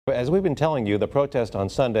As we've been telling you, the protest on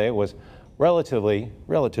Sunday was relatively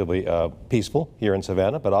peaceful here in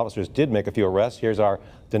Savannah, but officers did make a few arrests. Here's our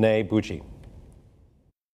Danae Bucci.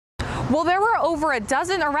 Well, there were over a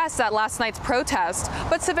dozen arrests at last night's protest,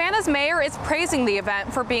 but Savannah's mayor is praising the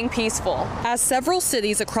event for being peaceful. As several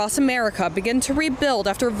cities across America begin to rebuild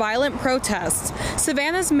after violent protests,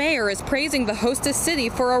 Savannah's mayor is praising the hostess city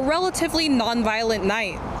for a relatively nonviolent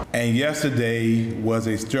night. And yesterday was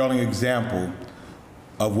a sterling example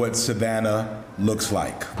of what Savannah looks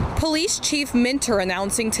like. Police Chief Minter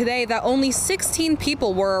announcing today that only 16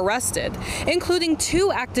 people were arrested, including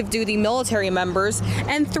 2 active duty military members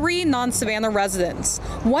and 3 non-Savannah residents,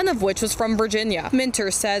 one of which was from Virginia. Minter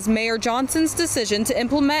says Mayor Johnson's decision to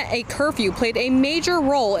implement a curfew played a major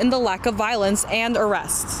role in the lack of violence and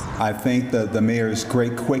arrests. I think that the mayor's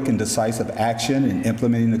great, quick and decisive action in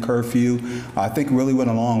implementing the curfew, I think really went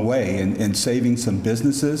a long way in saving some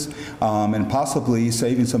businesses and possibly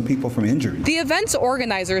saving some people from injury. The event's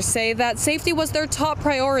organizers say that safety was their top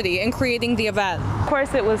priority in creating the event. Of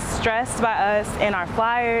course, it was stressed by us in our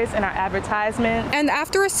flyers and our advertisement. And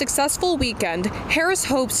after a successful weekend, Harris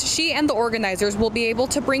hopes she and the organizers will be able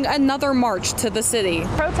to bring another march to the city.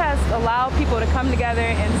 Protests allow people to come together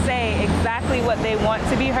and say exactly what they want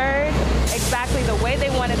to be heard, exactly the way they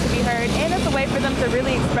want it to be heard, and it's a way for them to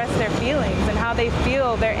really express their feelings and how they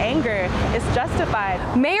feel their anger is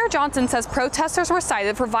justified. Mayor Johnson says protesters were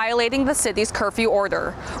cited for violating the city's curfew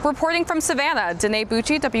order. Reporting from Savannah, Danae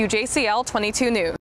Bucci, WJCL 22 News.